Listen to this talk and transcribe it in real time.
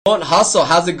Fluent Hustle,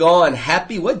 how's it going?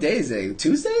 Happy, what day is it?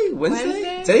 Tuesday?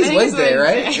 Wednesday? Today's Wednesday,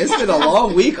 right? It's been a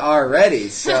long week already.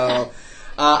 So,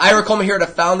 Ira Coleman here, the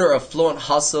founder of Fluent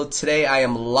Hustle. Today I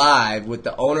am live with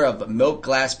the owner of Milk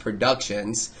Glass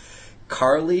Productions,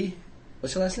 Carly.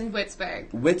 What's your last name?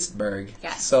 Witzberg.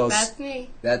 Yes, so that's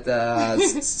me.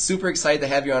 Super excited to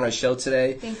have you on our show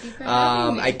today. Thank you for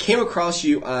having me. I came across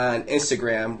you on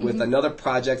Instagram with another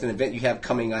project, an event you have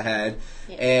coming ahead,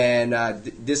 and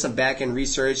did some back-end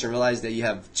research and realized that you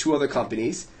have two other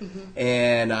companies.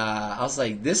 And I was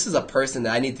like, this is a person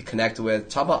that I need to connect with.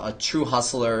 Talk about a true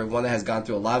hustler, one that has gone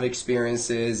through a lot of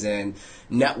experiences and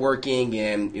networking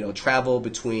and travel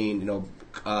between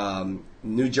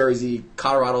New Jersey,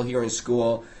 Colorado here in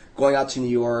school, going out to New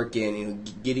York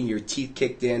and getting your teeth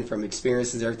kicked in from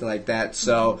experiences and everything like that.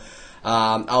 So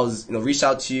I was reached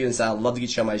out to you and said I'd love to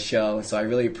get you on my show. And so I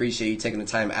really appreciate you taking the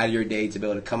time out of your day to be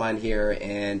able to come on here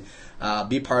and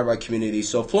be part of our community.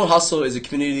 So Fluent Hustle is a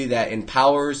community that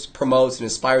empowers, promotes, and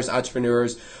inspires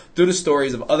entrepreneurs through the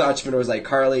stories of other entrepreneurs like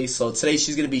Carly. So today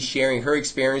she's going to be sharing her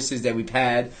experiences that we've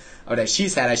had, or that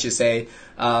she's had, I should say,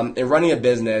 in running a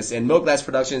business. And Milk Glass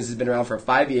Productions has been around for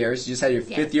 5 years. You just had your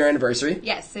 5th year anniversary.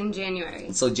 Yes, in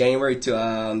January. So January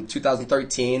to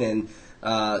 2013. And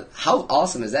how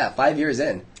awesome is that? 5 years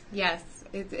in. Yes,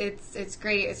 it's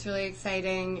great. It's really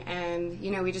exciting. And,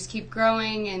 we just keep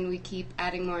growing and we keep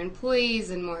adding more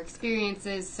employees and more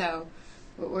experiences. So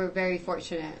we're very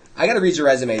fortunate. I got to read your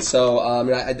resume. So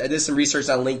I did some research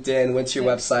on LinkedIn, went to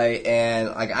your website, and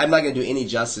I'm not going to do any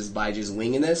justice by just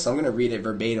winging this. So I'm going to read it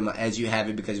verbatim as you have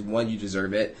it because, one, you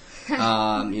deserve it,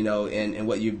 and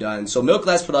what you've done. So Milk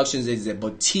Glass Productions is a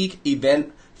boutique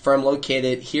event firm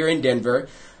located here in Denver.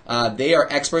 They are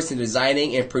experts in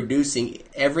designing and producing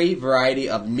every variety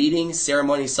of meetings,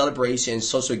 ceremonies, celebrations,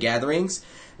 social gatherings.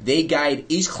 They guide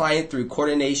each client through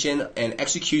coordination and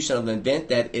execution of an event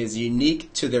that is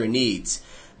unique to their needs.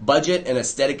 Budget and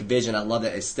aesthetic vision. I love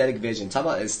that, aesthetic vision. Talk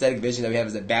about aesthetic vision that we have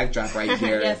as a backdrop right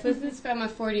here. Yes, this is from a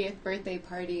 40th birthday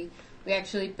party. We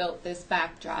actually built this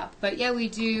backdrop. But yeah, we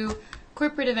do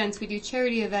corporate events, we do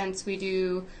charity events, we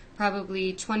do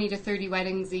probably 20 to 30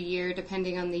 weddings a year,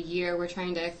 depending on the year. We're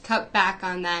trying to cut back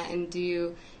on that and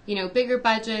do, bigger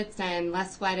budgets and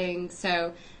less weddings.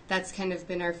 So that's kind of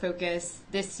been our focus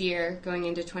this year going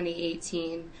into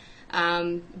 2018.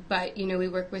 But, we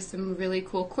work with some really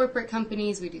cool corporate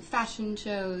companies. We do fashion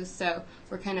shows. So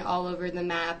we're kind of all over the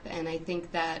map. And I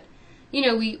think that,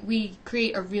 we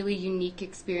create a really unique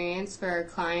experience for our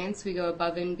clients. We go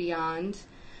above and beyond,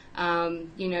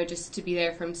 just to be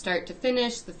there from start to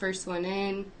finish, the first one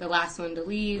in, the last one to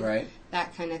leave. Right.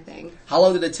 That kind of thing. How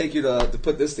long did it take you to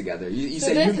put this together? You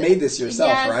said you made this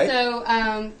yourself, right?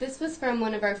 Yeah, so this was from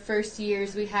one of our first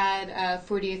years. We had a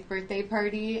 40th birthday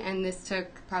party, and this took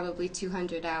probably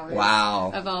 200 hours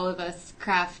of all of us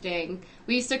crafting.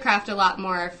 We used to craft a lot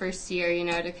more our first year,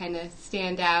 to kind of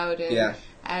stand out. And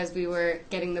as we were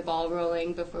getting the ball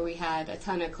rolling before we had a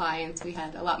ton of clients, we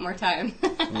had a lot more time.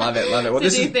 Love it. Well, to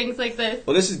do things like this.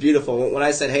 Well, this is beautiful. When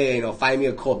I said, hey, find me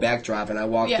a cool backdrop, and I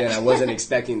walked in, I wasn't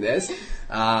expecting this.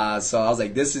 So I was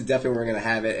like, this is definitely where we're going to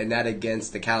have it, and not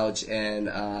against the couch and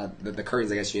the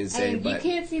curtains, I guess you didn't say. And you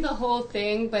can't see the whole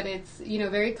thing, but it's,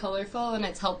 very colorful, and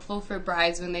it's helpful for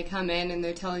brides when they come in and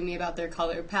they're telling me about their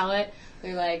color palette.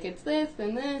 They're like, it's this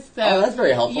and this. So, that's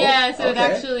very helpful. Yeah, so it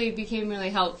actually became really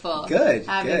helpful. Good.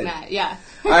 Having that, yeah.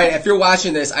 All right, if you're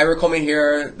watching this, Ira Coleman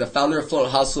here, the founder of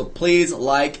Fluent Hustle. Please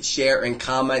like, share, and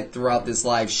comment throughout this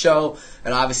live show,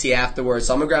 and obviously afterwards.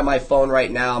 So I'm going to grab my phone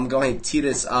right now. I'm going to tee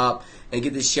this up and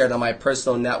get this shared on my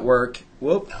personal network.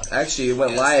 Whoop. Actually, it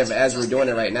went live as we're doing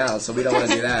it right now, so we don't want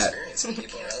to do that.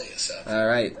 All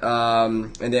right.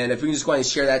 And then if we can just go ahead and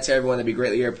share that to everyone, that'd be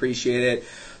greatly appreciated.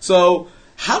 So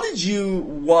how did you,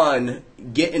 one,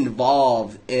 get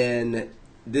involved in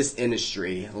this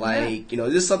industry? Like,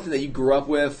 is this something that you grew up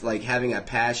with, like having a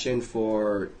passion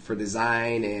for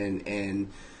design and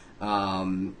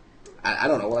I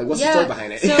don't know, like what's the story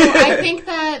behind it? So I think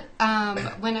that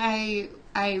when I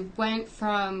went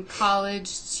from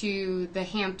college to the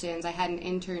Hamptons. I had an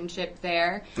internship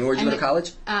there. And where'd you go to college?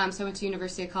 So I went to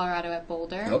University of Colorado at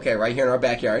Boulder. Okay, right here in our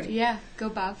backyard. Yeah, go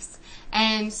Buffs.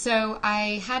 And so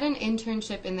I had an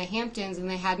internship in the Hamptons, and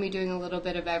they had me doing a little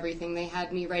bit of everything. They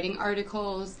had me writing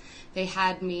articles. They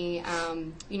had me,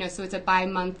 so it's a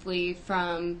bi-monthly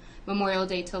from Memorial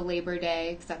Day till Labor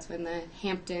Day, because that's when the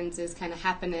Hamptons is kind of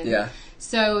happening. Yeah.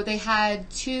 So they had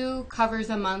 2 covers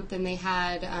a month, and they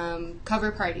had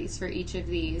cover parties for each of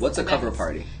these. What's events. A cover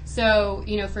party? So,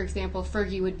 for example,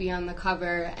 Fergie would be on the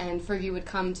cover, and Fergie would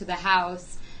come to the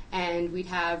house, and we'd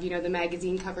have, the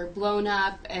magazine cover blown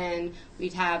up, and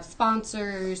we'd have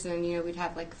sponsors, and, we'd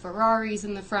have like Ferraris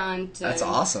in the front. That's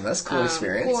and, awesome. That's a cool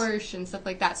experience. Porsche and stuff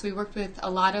like that. So we worked with a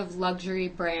lot of luxury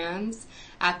brands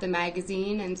at the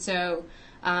magazine, and so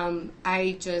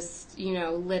I just,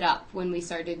 lit up when we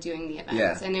started doing the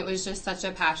events. And it was just such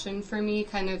a passion for me,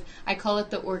 I call it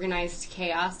the organized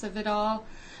chaos of it all.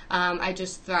 I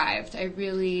just thrived. I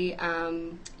really,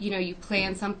 you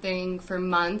plan something for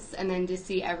months, and then to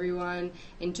see everyone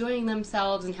enjoying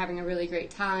themselves and having a really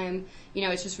great time,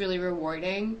 it's just really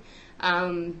rewarding,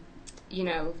 to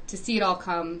see it all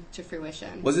come to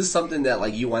fruition. Was this something that,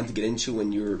 like, you wanted to get into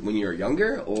when you were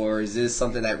younger, or is this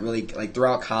something that really, like,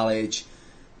 throughout college?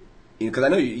 Because I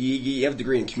know you have a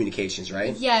degree in communications,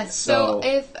 right? Yes. So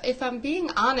if I'm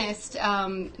being honest,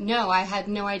 no, I had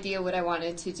no idea what I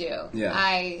wanted to do. Yeah.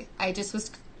 I just was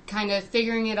kind of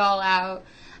figuring it all out.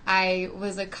 I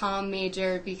was a comm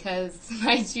major because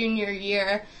my junior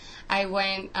year, I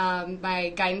went,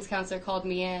 my guidance counselor called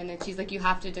me in, and she's like, you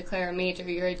have to declare a major,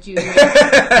 you're a junior.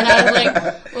 And I was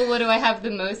like, well, what do I have the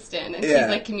most in? And she's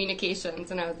like,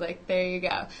 communications. And I was like, there you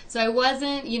go. So I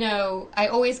wasn't, I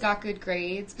always got good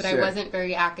grades, but I wasn't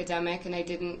very academic, and I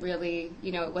didn't really,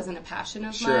 it wasn't a passion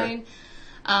of mine.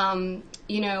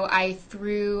 I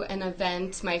threw an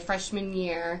event my freshman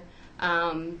year,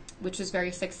 which was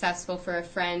very successful for a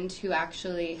friend who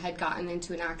actually had gotten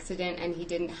into an accident, and he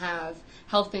didn't have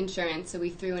health insurance, so we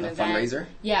threw an event. Fundraiser?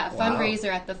 Yeah, fundraiser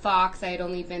at the Fox. I had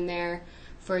only been there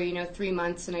for 3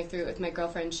 months, and I threw it with my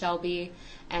girlfriend Shelby,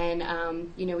 and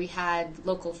we had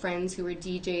local friends who were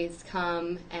DJs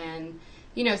come, and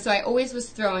so I always was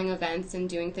throwing events and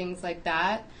doing things like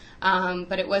that.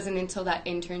 But it wasn't until that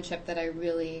internship that I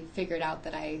really figured out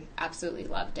that I absolutely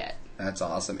loved it. That's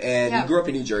awesome. And you grew up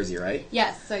in New Jersey, right?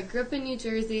 Yes, so I grew up in New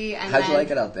Jersey. And how'd you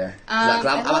like it out there?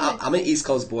 I'm an East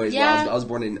Coast boy as well. I was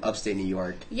born in upstate New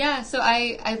York. Yeah, so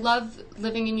I love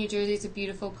living in New Jersey. It's a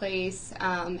beautiful place.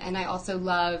 And I also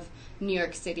love New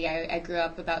York City. I grew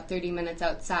up about 30 minutes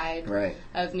outside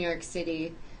of New York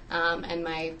City. And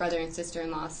my brother and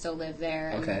sister-in-law still live there.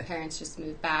 And my parents just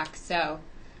moved back. So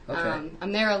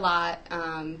I'm there a lot,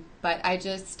 but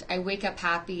I wake up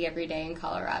happy every day in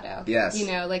Colorado. Yes.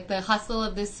 Like the hustle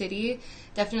of the city,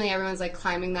 definitely everyone's like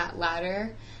climbing that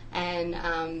ladder. And,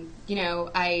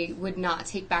 I would not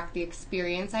take back the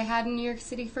experience I had in New York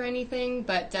City for anything,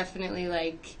 but definitely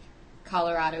like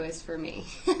Colorado is for me.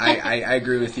 I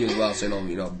agree with you as well.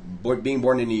 So, being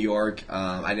born in New York,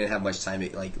 I didn't have much time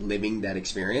like living that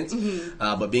experience.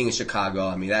 But being in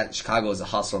Chicago, Chicago is a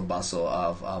hustle and bustle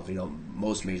of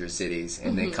most major cities,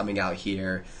 and then coming out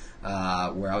here,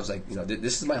 where I was like,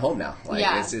 this is my home now. Like,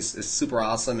 it's super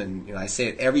awesome, and I say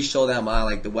it every show that I'm on.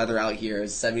 Like, the weather out here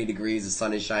is 70 degrees, the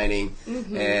sun is shining,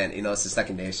 and it's the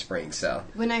second day of spring. So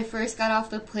when I first got off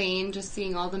the plane, just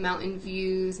seeing all the mountain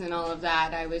views and all of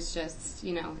that, I was just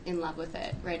in love with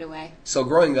it right away. So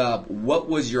growing up, what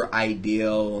was your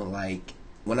ideal, like,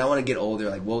 when I want to get older,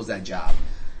 like, what was that job?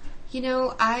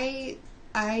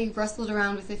 I wrestled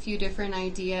around with a few different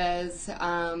ideas,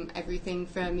 everything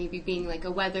from maybe being like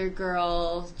a weather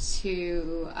girl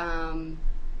to, I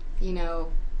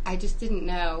just didn't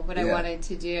know what I wanted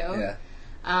to do.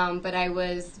 But I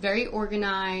was very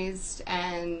organized,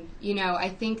 and, I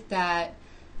think that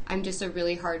I'm just a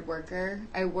really hard worker.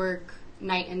 I work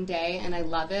night and day, and I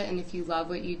love it, and if you love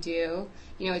what you do,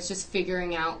 it's just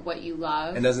figuring out what you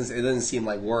love. It doesn't seem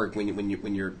like work when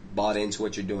you're bought into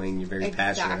what you're doing. You're very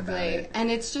passionate about it. And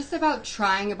it's just about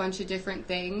trying a bunch of different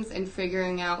things and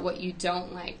figuring out what you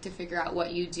don't like to figure out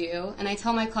what you do. And I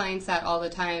tell my clients that all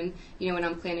the time, when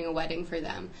I'm planning a wedding for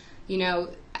them.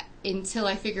 Until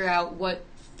I figure out what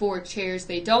 4 chairs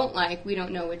they don't like, we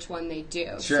don't know which one they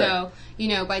do. Sure. So,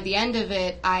 by the end of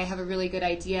it, I have a really good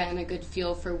idea and a good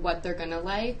feel for what they're going to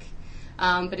like.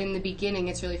 But in the beginning,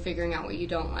 it's really figuring out what you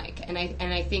don't like. And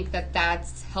I think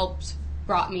that's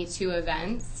brought me to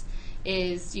events,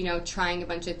 is, trying a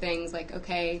bunch of things like,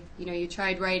 okay, you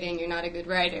tried writing, you're not a good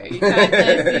writer. You tried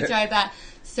this, you tried that.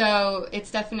 So it's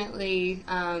definitely,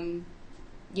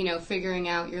 figuring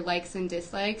out your likes and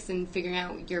dislikes and figuring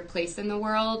out your place in the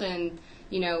world and,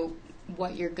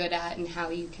 what you're good at and how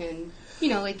you can,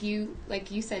 like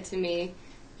you said to me,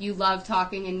 you love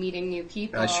talking and meeting new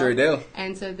people. I sure do.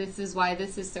 And so this is why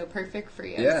this is so perfect for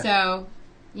you. Yeah. So,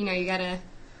 you got to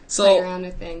play around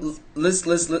with things.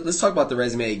 Let's talk about the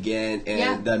resume again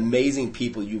and the amazing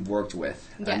people you've worked with.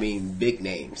 Yes. Big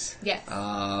names. Yes.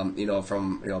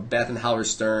 From Beth and Howard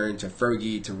Stern to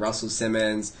Fergie to Russell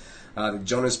Simmons, the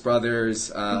Jonas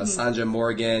Brothers, Sandra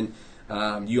Morgan.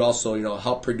 You also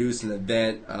helped produce an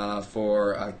event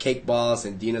for Cake Boss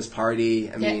and Dina's Party.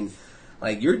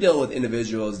 like you're dealing with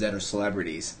individuals that are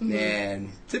celebrities,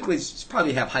 and typically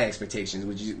probably have high expectations.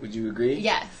 Would you agree?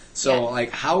 Yes. So yes.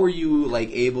 like, how are you like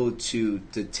able to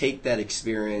take that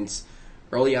experience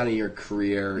early on in your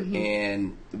career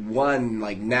and one,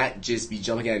 like, not just be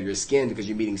jumping out of your skin because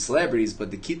you're meeting celebrities,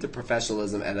 but to keep the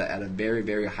professionalism at a very,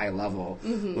 very high level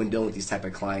when dealing with these type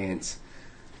of clients?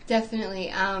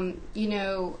 Definitely. You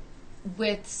know,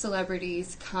 with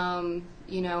celebrities come,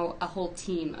 you know, a whole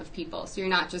team of people. So you're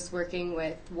not just working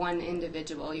with one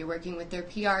individual. You're working with their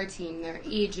PR team, their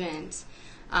agent,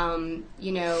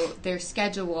 you know, their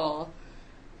schedule,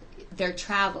 their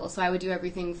travel. So I would do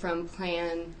everything from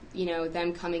plan, you know,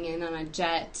 them coming in on a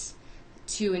jet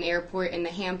to an airport in the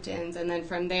Hamptons, and then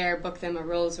from there book them a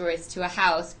Rolls Royce to a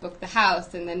house, book the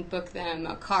house, and then book them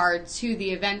a car to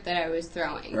the event that I was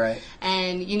throwing. Right.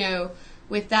 And, you know,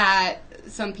 with that,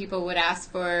 some people would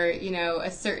ask for, you know,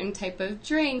 a certain type of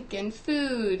drink and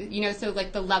food, you know, so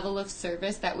like the level of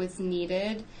service that was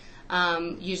needed,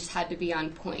 you just had to be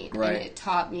on point. Right. And it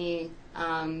taught me,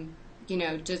 you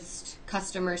know, just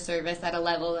customer service at a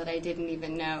level that I didn't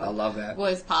even know I love that.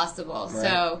 was possible. Right.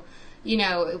 So, you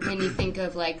know, when you think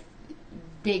of like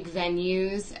big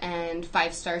venues and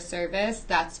 5-star service,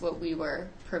 that's what we were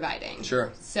providing.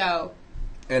 Sure. So,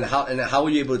 And how were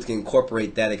you able to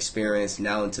incorporate that experience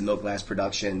now into Milk Glass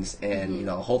Productions, and you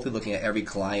know, hopefully looking at every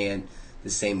client the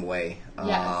same way?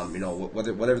 Yes. You know,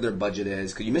 whatever their budget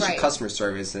is, because you mentioned Right. customer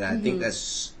service, and I think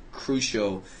that's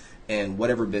crucial in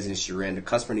whatever business you're in. The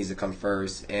customer needs to come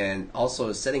first, and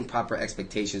also setting proper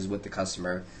expectations with the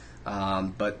customer.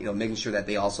 But you know, making sure that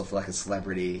they also feel like a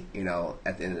celebrity, you know,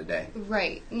 at the end of the day.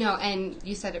 right. No, and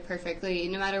you said it perfectly.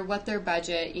 No matter what their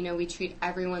budget, you know, we treat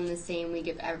everyone the same. We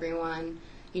give everyone,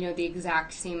 you know, the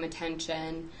exact same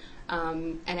attention.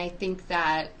 And I think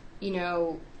that, you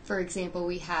know, for example,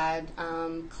 we had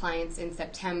clients in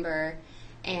September,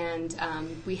 and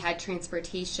we had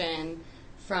transportation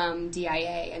from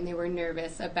DIA, and they were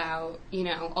nervous about, you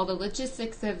know, all the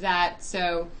logistics of that.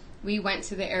 So we went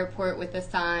to the airport with a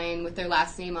sign with their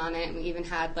last name on it, and we even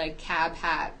had like cab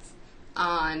hats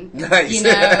on. Nice. You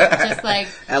know, just like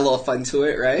Add a little fun to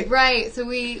it, right? right. So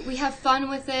we have fun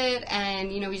with it,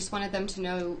 and you know, we just wanted them to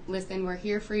know, listen, we're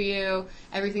here for you.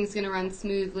 Everything's going to run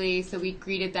smoothly. So we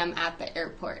greeted them at the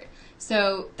airport.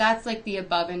 So that's like the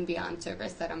above and beyond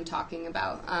service that I'm talking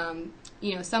about.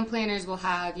 You know, some planners will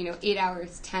have, you know, 8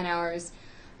 hours, 10 hours,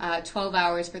 12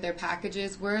 hours for their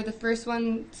packages. We're the first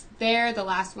ones there, the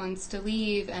last ones to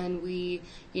leave, and we,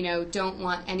 you know, don't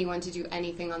want anyone to do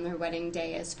anything on their wedding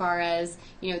day as far as,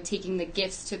 you know, taking the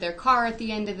gifts to their car at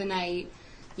the end of the night,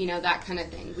 you know, that kind of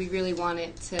thing. We really want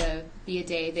it to be a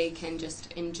day they can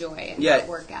just enjoy and not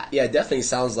work at. Yeah, it definitely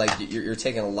sounds like you're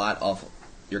taking a lot off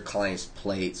your client's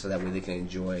plate so that way they can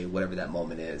enjoy whatever that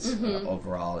moment is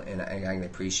overall, and I can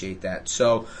appreciate that.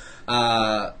 So,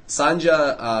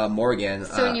 Sanja Morgan.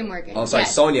 Sonia Morgan. Oh, sorry,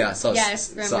 yes. Sonia. So,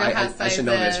 yes, from so Real I should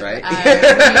know this, right?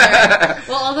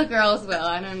 Well, all the girls will.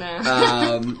 I don't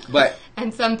know. But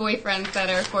and some boyfriends that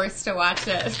are forced to watch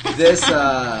it.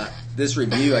 this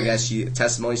review, I guess,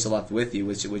 testimony she left with you,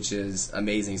 which is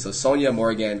amazing. So Sonia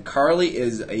Morgan, Carly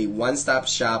is a one-stop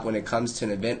shop when it comes to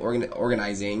an event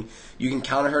organizing. You can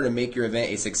count on her to make your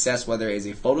event a success, whether it is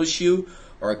a photo shoot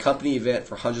or a company event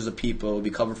for hundreds of people. It will be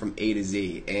covered from A to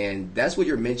Z. And that's what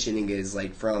you're mentioning is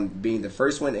like from being the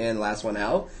first one in, last one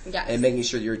out, yes. and making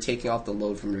sure you're taking off the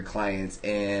load from your clients.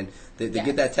 And to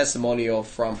get that testimonial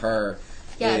from her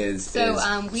is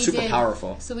super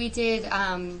powerful. So we did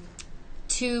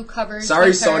 2 covers.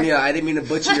 Sorry, Sonia, I didn't mean to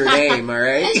butcher your name, all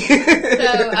right?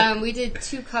 So we did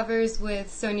 2 covers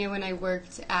with Sonia when I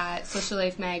worked at Social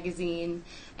Life magazine,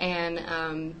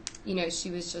 and you know, she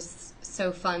was just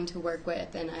so fun to work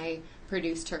with, and I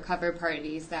produced her cover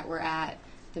parties that were at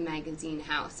the magazine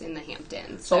house in the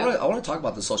Hamptons. So I want to talk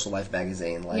about the Social Life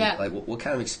magazine. Like what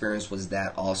kind of experience was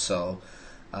that also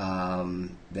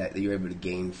that you were able to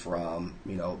gain from,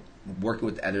 you know, working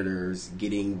with editors,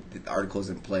 getting the articles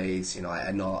in place? You know,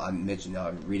 I know I mentioned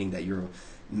reading that you're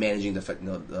managing the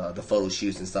photo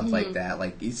shoots and stuff like that.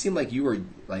 Like, it seemed like you were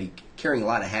like carrying a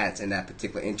lot of hats in that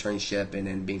particular internship and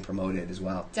then being promoted as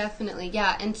well. Definitely,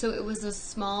 yeah. And so it was a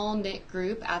small knit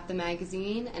group at the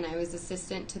magazine, and I was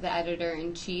assistant to the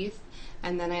editor-in-chief,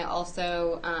 and then I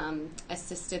also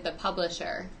assisted the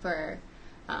publisher for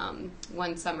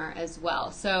one summer as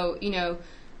well. So, you know,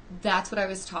 that's what I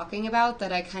was talking about,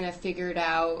 that I kind of figured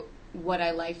out what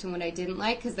I liked and what I didn't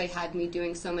like, because they had me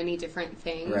doing so many different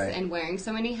things and wearing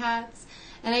so many hats.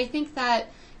 And I think that,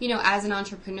 you know, as an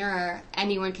entrepreneur,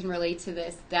 anyone can relate to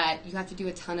this, that you have to do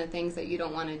a ton of things that you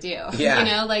don't want to do. Yeah.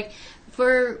 You know, like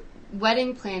for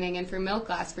wedding planning and for Milk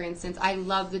Glass, for instance, I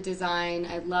love the design.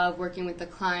 I love working with the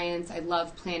clients. I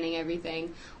love planning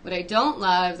everything. What I don't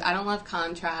love is I don't love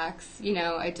contracts. You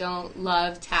know, I don't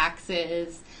love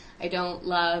taxes. I don't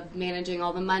love managing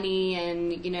all the money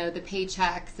and, you know, the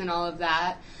paychecks and all of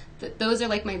that. Those are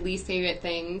like my least favorite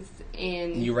things.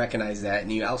 You recognize that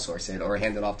and you outsource it or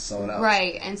hand it off to someone else.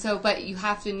 Right. And so, but you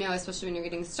have to know, especially when you're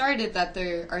getting started, that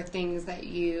there are things that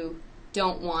you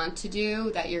don't want to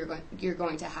do that you're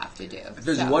going to have to do. If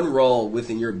there's one role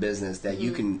within your business that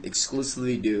you can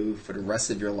exclusively do for the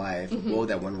rest of your life, what would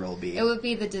that one role be? It would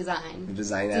be the design. The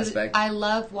design aspect? I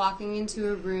love walking into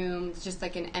a room, just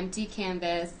like an empty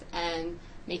canvas, and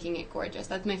making it gorgeous.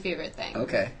 That's my favorite thing.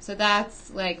 Okay. So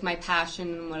that's like my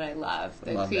passion and what I love.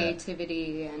 The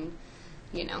creativity that. And,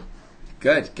 you know.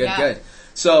 Good.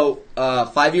 So,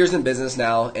 5 years in business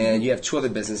now, and you have 2 other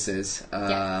businesses.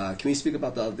 Yes. Can we speak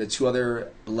about the 2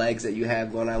 other legs that you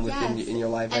have going on within in your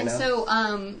life right now? And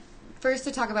so, first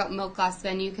to talk about Milk Glass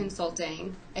Venue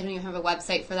Consulting. I don't even have a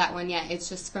website for that one yet. It's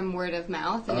just from word of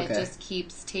mouth, and it just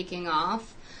keeps taking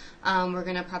off. We're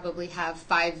going to probably have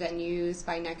 5 venues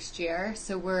by next year.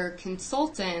 So we're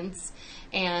consultants,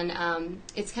 and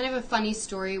it's kind of a funny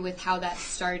story with how that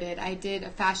started. I did a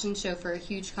fashion show for a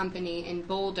huge company in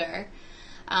Boulder,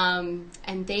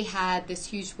 and they had this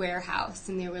huge warehouse,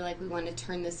 and they were like, we want to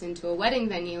turn this into a wedding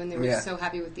venue, and they were so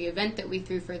happy with the event that we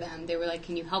threw for them. They were like,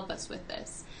 can you help us with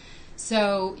this?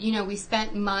 So, you know, we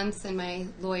spent months, and my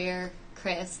lawyer,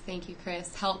 Chris, thank you,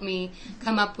 Chris, helped me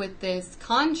come up with this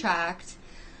contract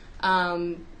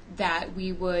that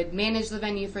we would manage the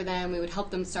venue for them, we would help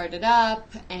them start it up,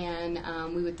 and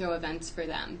we would throw events for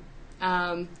them.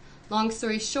 Long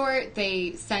story short,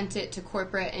 they sent it to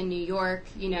corporate in New York.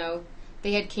 You know,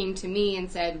 they had came to me and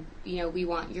said, you know, we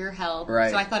want your help.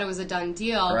 Right. So I thought it was a done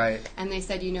deal. Right. And they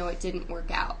said, you know, it didn't work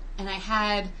out. And I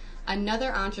had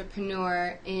another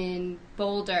entrepreneur in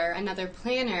Boulder, another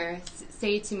planner,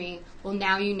 say to me, well,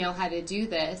 now you know how to do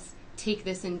this. Take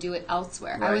this and do it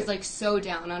elsewhere. Right. I was like so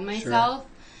down on myself. Sure.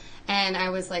 And I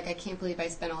was like, I can't believe I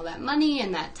spent all that money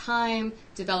and that time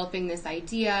developing this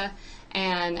idea.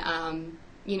 And,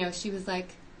 you know, she was like,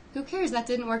 who cares? That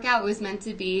didn't work out. It was meant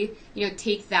to be. You know,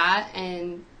 take that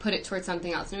and put it towards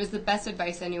something else. And it was the best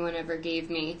advice anyone ever gave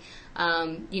me.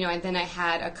 You know, and then I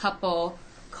had a couple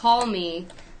call me,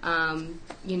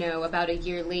 you know, about a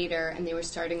year later, and they were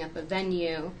starting up a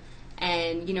venue.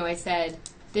 And, you know, I said,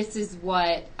 this is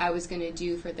what I was going to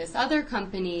do for this other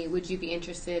company. Would you be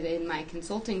interested in my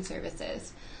consulting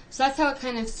services? So that's how it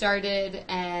kind of started.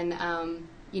 And,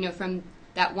 you know, from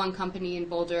that one company in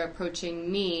Boulder approaching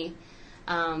me,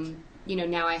 you know,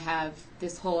 now I have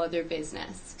this whole other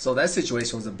business. So that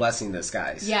situation was a blessing in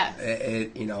disguise. Yes.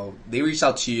 You know, they reached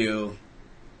out to you,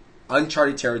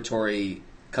 uncharted territory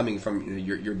coming from, you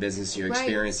know, your business, your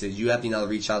experiences. You have to now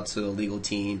reach out to a legal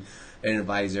team, an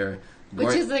advisor.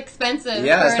 Which is expensive for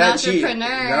it's an not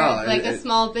entrepreneur, no, like a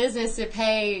small business to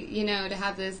pay, you know, to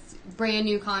have this brand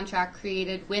new contract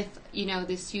created with, you know,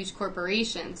 this huge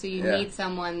corporation. So you need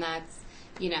someone that's,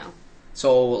 you know.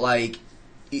 So like,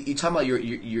 you talk about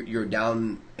you're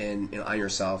down and on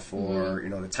yourself for you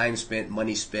know the time spent,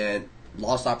 money spent,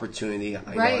 lost opportunity.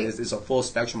 I know there's a full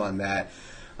spectrum on that.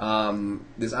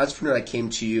 This entrepreneur that came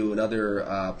to you,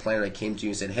 another planner that came to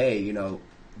you and said, hey, you know,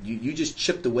 you just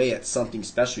chipped away at something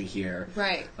special here.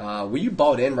 Right. Were you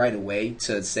bought in right away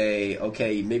to say,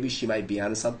 okay, maybe she might be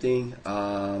onto something,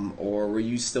 or were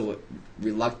you still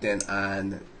reluctant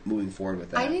on moving forward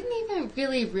with that? I didn't even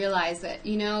really realize it.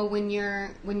 You know, when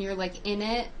you're like in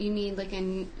it, you need like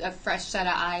a fresh set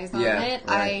of eyes on it.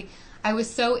 Right. I was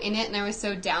so in it and I was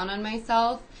so down on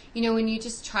myself. You know, when you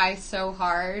just try so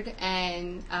hard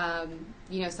and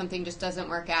you know something just doesn't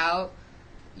work out,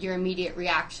 your immediate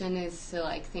reaction is to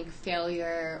like think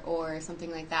failure or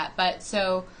something like that. But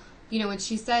so, you know, when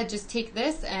she said just take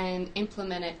this and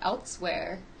implement it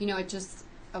elsewhere, you know,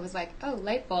 I was like, oh,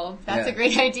 light bulb, that's a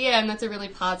great idea, and that's a really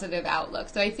positive outlook.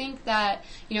 So I think that,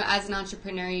 you know, as an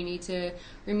entrepreneur, you need to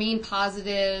remain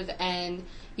positive, and,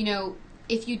 you know,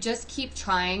 if you just keep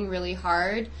trying really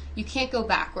hard, you can't go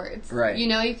backwards. Right. You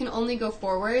know, you can only go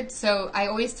forward. So I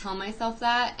always tell myself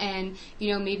that. And,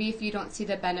 you know, maybe if you don't see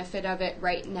the benefit of it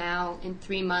right now, in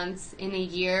 3 months, in a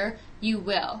year, you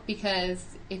will. Because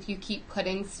if you keep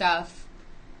putting stuff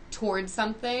towards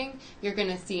something, you're going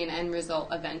to see an end result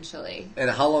eventually. And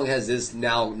how long has this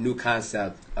now new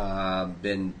concept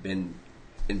been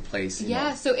in place?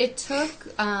 Yeah, so it took,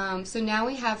 so now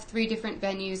we have 3 different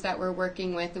venues that we're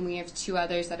working with, and we have 2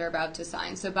 others that are about to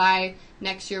sign. So by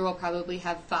next year, we'll probably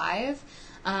have 5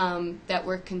 that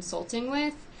we're consulting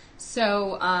with.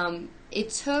 So it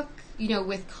took,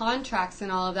 with contracts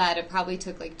and all of that, it probably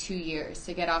took like 2 years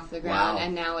to get off the ground. Wow.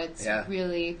 And now it's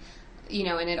really,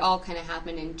 and it all kind of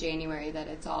happened in January that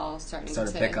it's all starting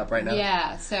to pick up right now.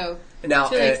 Yeah, so now,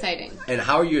 it's really exciting. And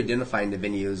how are you identifying the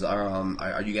venues?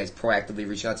 Are you guys proactively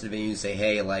reaching out to the venues and say,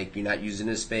 hey, like, you're not using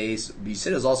this space? You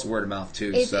said it was also word of mouth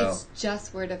too. It's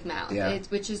just word of mouth,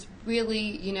 which is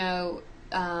really,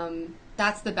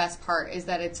 that's the best part, is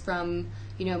that it's from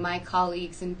my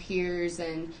colleagues and peers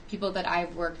and people that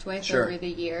I've worked with over the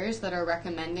years that are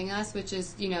recommending us, which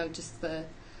is just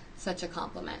such a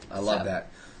compliment. I love that.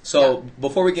 So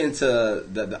before we get into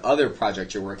the other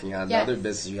project you're working on, the other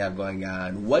business you have going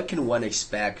on, what can one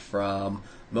expect from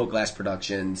Milk Glass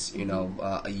Productions,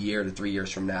 a year to 3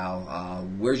 years from now?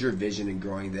 Where's your vision in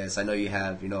growing this? I know you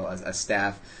have, a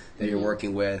staff that you're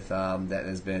working with that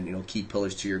has been, key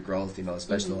pillars to your growth,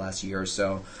 especially the last year or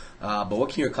so. But what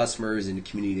can your customers and the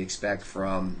community expect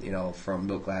from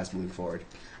Milk Glass moving forward?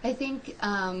 I think,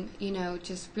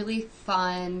 just really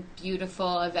fun,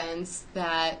 beautiful events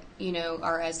that,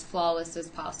 are as flawless as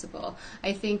possible.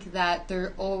 I think that there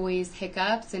are always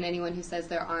hiccups, and anyone who says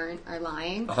there aren't are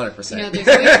lying. 100%. There's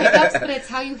always hiccups, but it's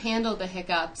how you handle the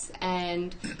hiccups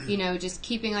and, just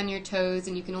keeping on your toes,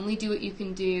 and you can only do what you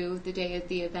can do the day of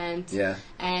the event. Yeah.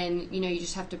 And, you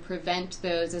just have to prevent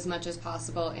those as much as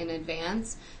possible in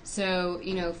advance. So,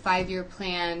 5-year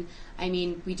plan,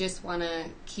 we just want to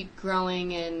keep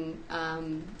growing, and,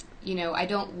 I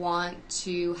don't want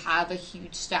to have a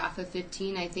huge staff of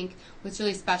 15. I think what's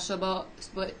really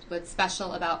what's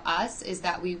special about us is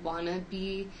that we want to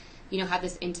be, have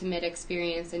this intimate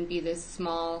experience and be this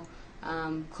small,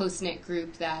 close-knit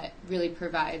group that really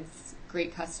provides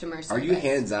great customer service. Are you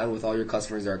hands-on with all your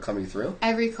customers that are coming through?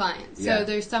 Every client. So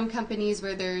there's some companies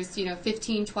where there's,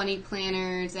 15, 20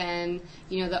 planners and,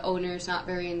 the owner's not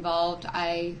very involved.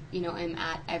 I, am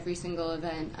at every single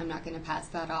event. I'm not going to pass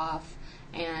that off.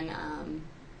 And,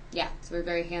 so we're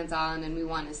very hands-on, and we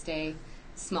want to stay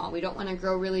small. We don't want to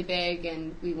grow really big,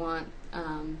 and we want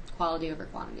quality over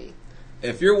quantity.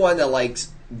 If you're one that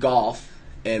likes golf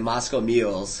and Moscow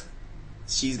Mules,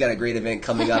 she's got a great event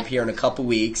coming up here in a couple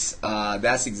weeks.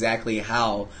 That's exactly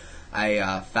how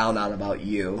I found out about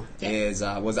you. Was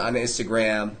on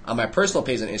Instagram, on my personal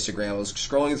page on Instagram. I was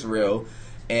scrolling through,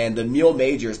 and the Mule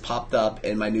Majors popped up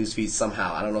in my newsfeed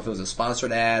somehow. I don't know if it was a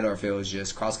sponsored ad or if it was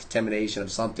just cross-contamination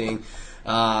of something.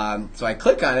 So I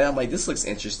click on it. I'm like, this looks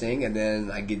interesting. And then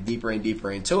I get deeper and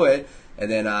deeper into it. And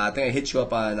then I think I hit you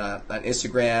up on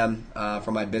Instagram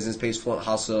for my business page, Fluent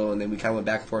Hustle, and then we kind of went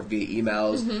back and forth via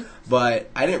emails. Mm-hmm. But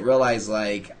I didn't realize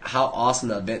how awesome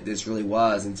the event this really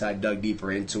was until I dug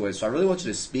deeper into it. So I really want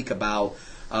you to speak about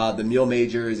the Mule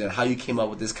Majors and how you came up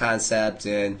with this concept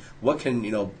and what can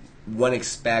one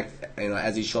expect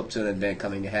as you show up to an event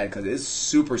coming ahead, because it's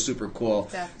super, super cool.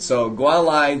 Definitely. So go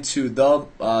online to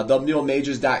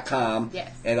themulemajors.com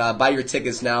and buy your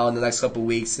tickets now in the next couple of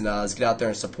weeks, and let's get out there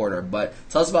and support her. But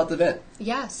tell us about the event.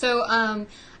 Yeah, so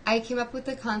I came up with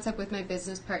the concept with my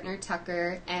business partner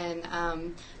Tucker,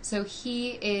 and so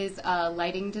he is a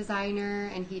lighting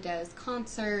designer, and he does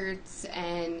concerts,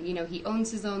 and he owns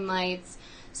his own lights.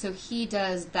 So he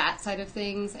does that side of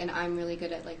things, and I'm really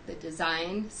good at the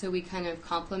design. So we kind of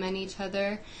complement each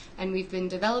other, and we've been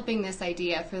developing this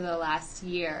idea for the last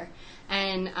year.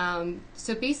 And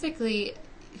so basically,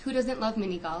 who doesn't love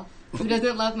mini golf? Who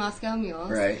doesn't love Moscow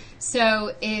Mules? Right.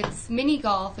 So it's mini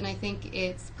golf, and I think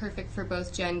it's perfect for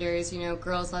both genders.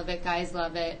 Girls love it, guys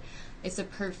love it. It's a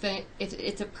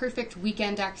perfect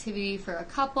weekend activity for a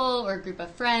couple or a group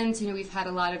of friends. We've had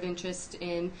a lot of interest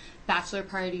in bachelor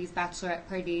parties, bachelorette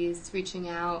parties, reaching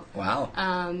out. Wow.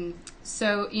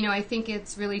 So I think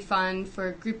it's really fun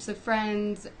for groups of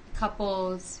friends,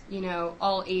 couples,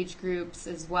 all age groups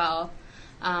as well.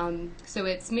 So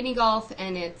it's mini golf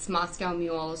and it's Moscow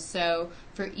Mules. So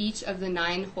for each of the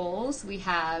 9 holes, we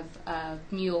have a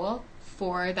mule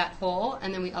for that hole,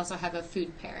 and then we also have a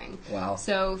food pairing. Wow.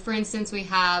 So for instance, we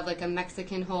have a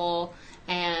Mexican hole,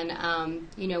 and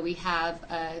we have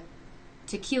a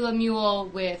tequila mule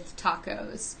with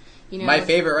tacos. My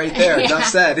favorite right there. Enough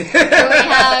said. So we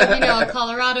have a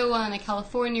Colorado one, a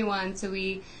California one. So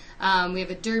we have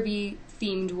a Derby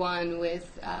themed one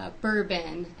with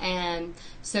bourbon, and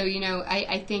so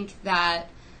I think that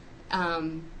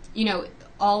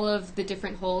all of the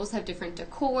different holes have different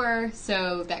decor,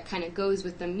 so that kind of goes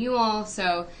with the mule.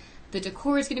 So the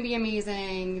decor is going to be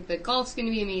amazing, the golf's going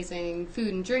to be amazing,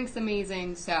 food and drinks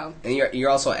amazing. So and you're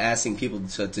also asking people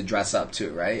to dress up too,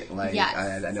 right?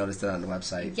 Yes. I noticed that on the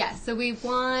website. Yes. So we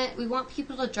want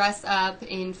people to dress up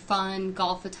in fun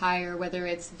golf attire, whether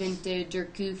it's vintage or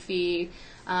goofy.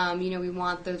 We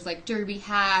want those like derby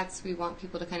hats. We want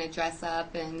people to kind of dress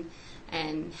up and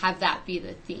have that be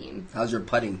the theme. How's your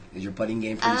putting? Is your putting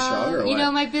game pretty strong, or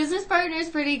what? My business partner is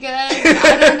pretty good.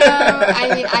 I don't know.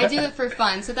 I mean, I do it for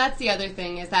fun. So that's the other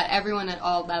thing, is that everyone at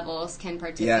all levels can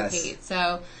participate. Yes.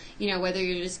 So, whether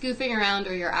you're just goofing around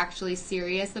or you're actually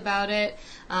serious about it,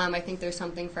 I think there's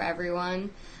something for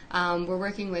everyone. We're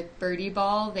working with Birdie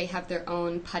Ball. They have their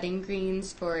own putting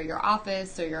greens for your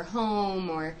office or your home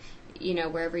or,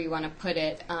 wherever you want to put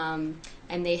it. And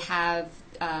they have,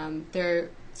 they're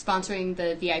sponsoring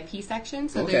the VIP section.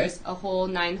 So there's a whole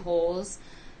 9 holes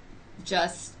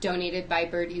just donated by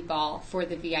Birdie Ball for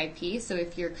the VIP. So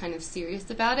if you're kind of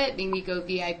serious about it, maybe go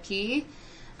VIP.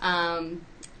 And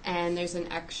there's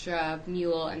an extra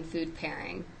mule and food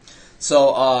pairing.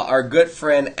 So our good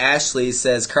friend Ashley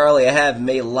says, Carly, I have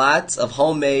made lots of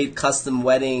homemade custom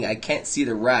wedding. I can't see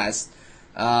the rest.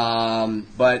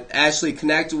 But Ashley,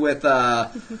 connect with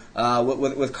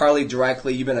Carly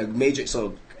directly. You've been a major,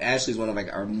 so Ashley's one of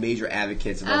our major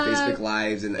advocates of our Facebook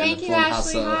Lives and the Flown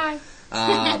Hustle.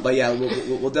 Hi. But yeah,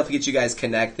 we'll definitely get you guys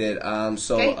connected.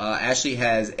 Ashley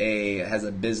has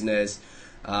a business,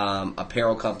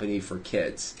 apparel company for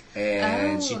kids,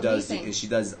 and she does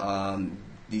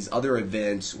these other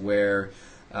events where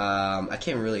I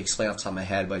can't really explain off the top of my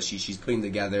head, but she's putting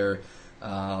together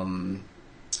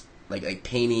like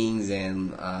paintings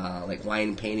and like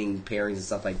wine painting pairings and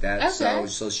stuff like that. Okay.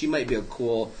 So she might be a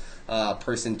cool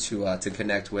person to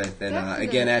connect with. And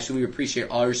again, Ashley, we appreciate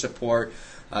all your support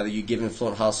that you've given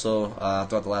Flown Hustle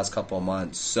throughout the last couple of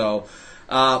months. So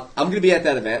I'm going to be at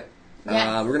that event.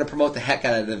 Yes. We're going to promote the heck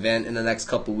out of the event in the next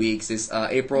couple weeks. It's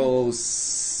April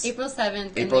 7th. April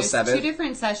 7th. 2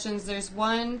 different sessions. There's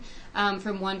one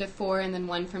from 1 to 4 and then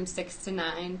one from 6 to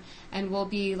 9. And we'll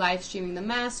be live streaming the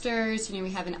Masters. We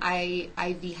have an IV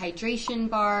hydration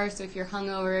bar. So if you're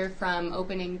hungover from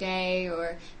opening day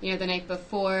or, the night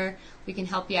before, we can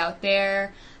help you out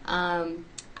there.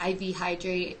 IV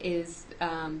Hydrate is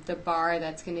the bar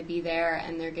that's going to be there,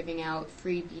 and they're giving out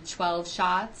free B12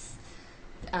 shots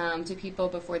to people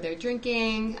before they're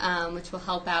drinking, which will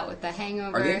help out with the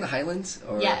hangover. Are they in the Highlands?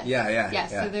 Or? Yes. Yeah.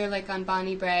 So they're like on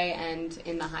Bonnie Bray and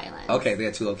in the Highlands. Okay, they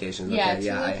have 2 locations. Yeah, okay,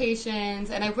 2 locations,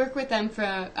 and I work with them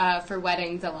for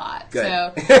weddings a lot. Good.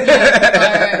 So if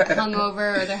people are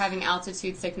hungover or they're having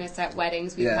altitude sickness at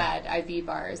weddings, we've had IV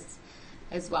bars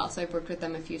as well. So I've worked with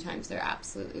them a few times. They're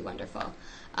absolutely wonderful.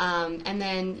 And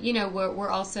then, we're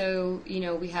also,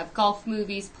 we have golf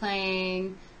movies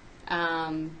playing,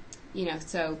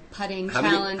 so putting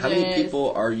challenges. How many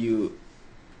people are you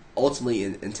ultimately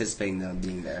anticipating them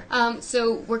being there?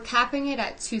 So we're capping it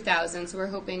at 2,000, so we're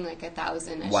hoping like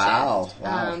 1,000 a Wow.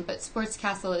 But Sports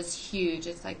Castle is huge.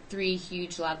 It's like 3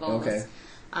 huge levels. Okay.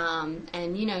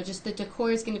 And, just the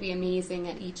decor is going to be amazing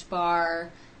at each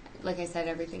bar. Like I said,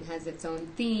 everything has its own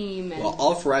theme. And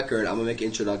off record, I'm going to make an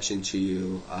introduction to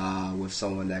you with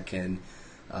someone that can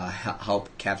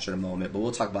help capture the moment. But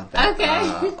we'll talk about that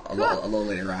a little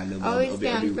later on. Always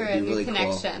down for a new really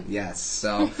connection. Cool. Yes.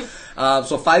 So,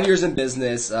 5 years in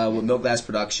business with Milk Glass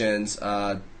Productions.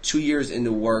 2 years in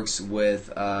the works with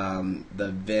the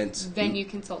venue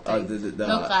consulting. Milk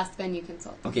Glass Venue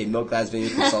Consulting. Okay, Milk Glass Venue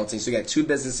Consulting. So you got 2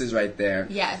 businesses right there.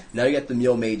 Yes. Now you got the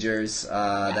Mule Majors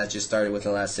that just started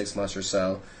within the last 6 months or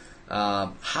so.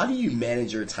 How do you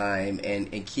manage your time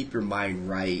and keep your mind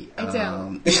right? I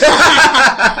don't.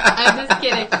 I'm just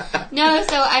kidding. No,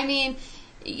 so I mean,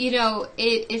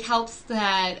 it helps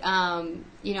that,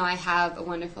 I have a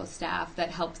wonderful staff that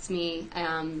helps me.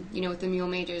 With the Mule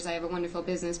Majors, I have a wonderful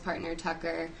business partner,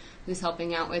 Tucker, who's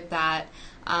helping out with that.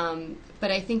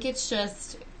 But I think it's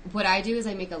just, what I do is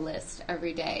I make a list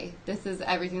every day. This is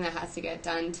everything that has to get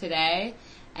done today.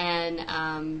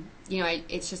 And,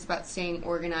 it's just about staying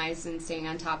organized and staying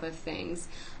on top of things.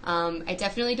 I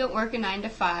definitely don't work a 9 to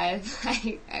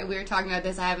 5. We were talking about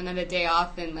this. I haven't had a day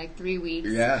off in like 3 weeks.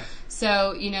 Yeah.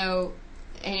 So,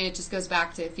 and it just goes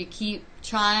back to, if you keep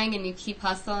trying and you keep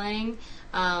hustling,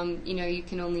 you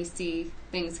can only see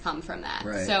things come from that.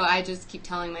 Right. So I just keep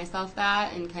telling myself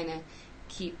that and kind of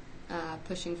keep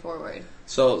pushing forward.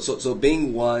 So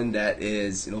being one that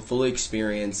is fully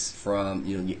experienced from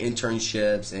your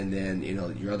internships and then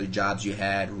your other jobs you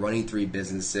had, running 3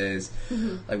 businesses,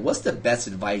 like what's the best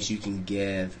advice you can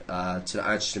give to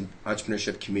the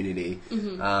entrepreneurship community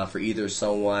for either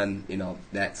someone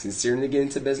that's considering to get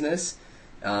into business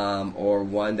or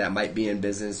one that might be in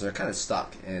business and they're kind of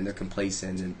stuck and they're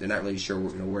complacent and they're not really sure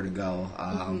where to go.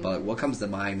 But what comes to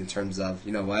mind in terms of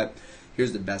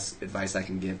here's the best advice I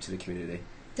can give to the community?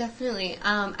 Definitely.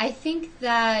 I think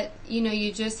that,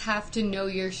 you just have to know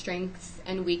your strengths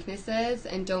and weaknesses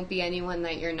and don't be anyone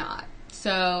that you're not.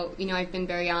 So, I've been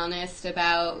very honest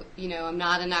about, I'm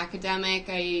not an academic.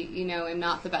 I'm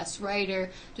not the best writer.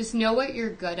 Just know what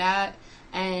you're good at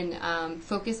and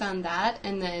focus on that,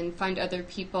 and then find other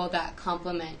people that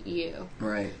complement you.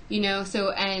 Right.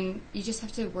 And you just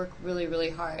have to work really, really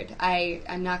hard.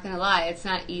 I'm not going to lie. It's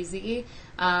not easy.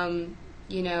 Some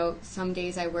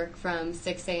days I work from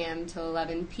 6 a.m. till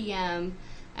 11 p.m.,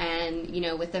 and,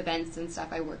 with events and stuff,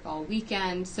 I work all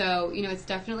weekend. So, it's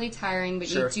definitely tiring, but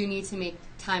Sure. you do need to make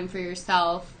time for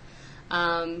yourself,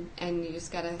 and you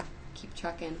just got to keep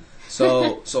trucking.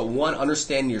 So one,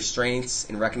 understand your strengths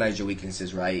and recognize your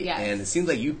weaknesses, right? Yes. And it seems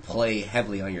like you play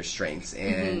heavily on your strengths,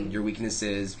 and your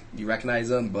weaknesses, you recognize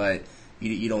them, but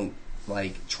you don't,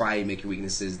 try to make your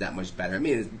weaknesses that much better. I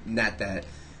mean, it's not that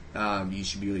you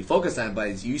should be really focused on it,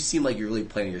 but you seem like you're really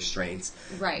playing on your strengths.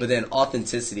 Right. But then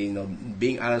authenticity,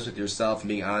 being honest with yourself and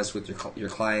being honest with your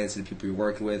clients and the people you're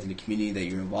working with and the community that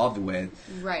you're involved with,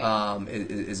 right.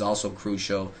 Is also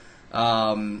crucial.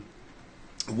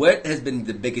 What has been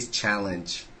the biggest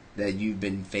challenge that you've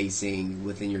been facing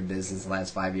within your business the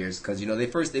last 5 years? Because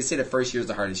they say the first year is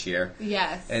the hardest year.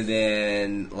 Yes. And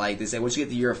then they say once you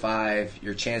get to year 5,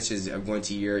 your chances of going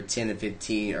to year 10 and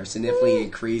 15 are significantly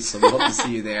increased. So we hope to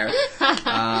see you there.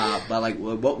 But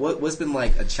what's been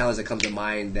a challenge that comes to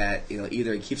mind that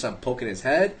either it keeps on poking its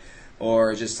head,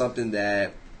 or just something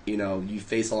that you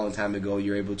faced a long time ago,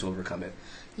 you're able to overcome it?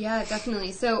 Yeah,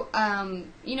 definitely. So,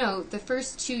 the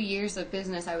first 2 years of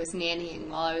business, I was nannying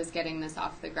while I was getting this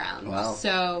off the ground. Wow.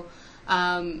 So,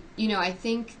 I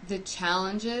think the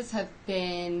challenges have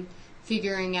been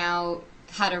figuring out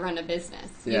how to run a business.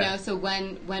 Yeah. So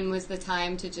when was the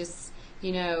time to just,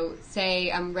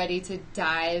 say I'm ready to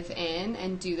dive in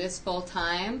and do this full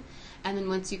time? And then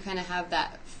once you kind of have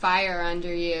that fire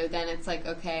under you, then it's like,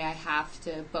 okay, I have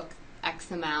to book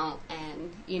X amount,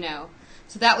 and,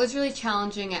 So that was really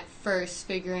challenging at first,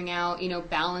 figuring out,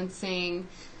 balancing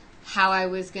how I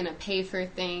was going to pay for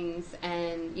things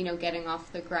and, getting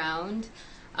off the ground.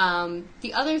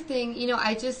 The other thing,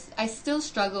 I still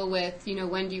struggle with,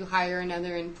 when do you hire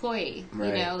another employee?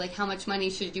 Right. How much money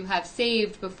should you have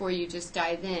saved before you just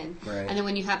dive in? Right. And then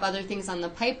when you have other things on the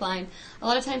pipeline, a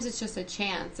lot of times it's just a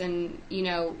chance, and, you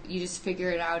just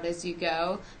figure it out as you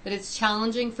go. But it's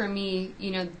challenging for me,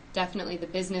 definitely the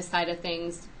business side of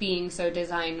things, being so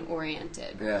design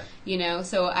oriented. Yeah.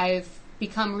 So I've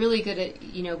become really good at,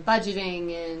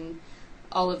 budgeting and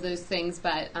all of those things,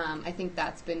 but I think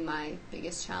that's been my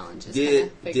biggest challenge, is kind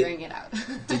of figuring it out.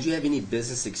 Did you have any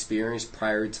business experience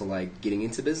prior to getting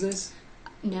into business?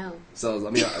 No. So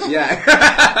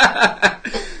yeah.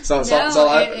 so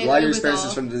a lot of your experiences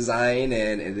all from design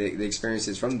and the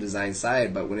experiences from the design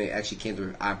side, but when it actually came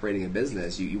to operating a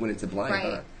business, you went into blind.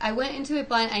 Right. Huh? I went into it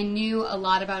blind. I knew a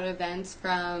lot about events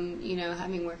from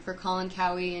having worked for Colin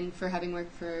Cowie and for having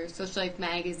worked for Social Life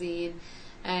magazine,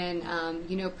 and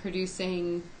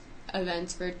producing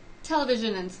events for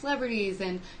television and celebrities,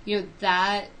 and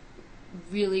that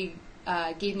really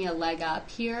gave me a leg up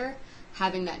here,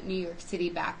 having that New York City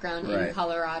background in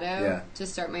Colorado to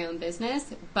start my own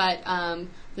business. But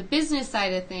the business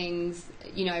side of things,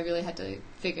 I really had to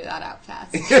figure that out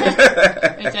fast,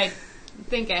 which I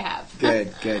think I have.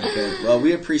 Good. Well,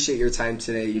 we appreciate your time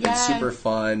today. You've been super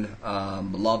fun.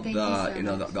 Love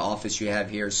the office you have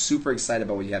here. Super excited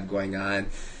about what you have going on,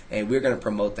 and we're going to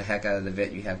promote the heck out of the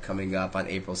event you have coming up on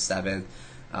April 7th.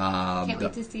 Can't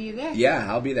wait to see you there. Yeah,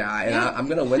 I'll be there. I'm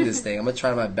going to win this thing. I'm going to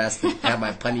try my best to have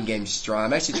my putting game strong.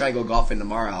 I'm actually trying to go golfing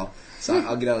tomorrow, so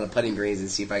I'll get on the putting greens and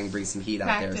see if I can bring some heat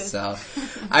out there. So,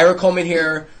 Ira Coleman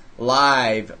here,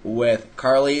 live with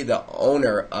Carly, the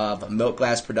owner of Milk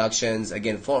Glass Productions.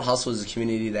 Again, Fulton Hustle is a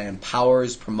community that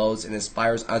empowers, promotes, and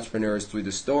inspires entrepreneurs through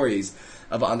the stories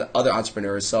of other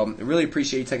entrepreneurs. So I really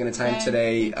appreciate you taking the time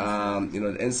today.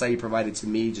 The insight you provided to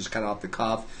me, just kind of off the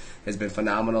cuff, has been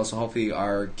phenomenal. So hopefully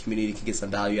our community can get some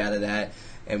value out of that.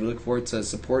 And we look forward to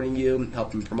supporting you,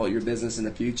 helping promote your business in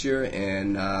the future.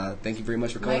 And thank you very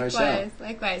much for coming on our show.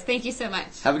 Likewise. Thank you so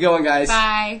much. Have a good one, guys.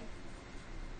 Bye.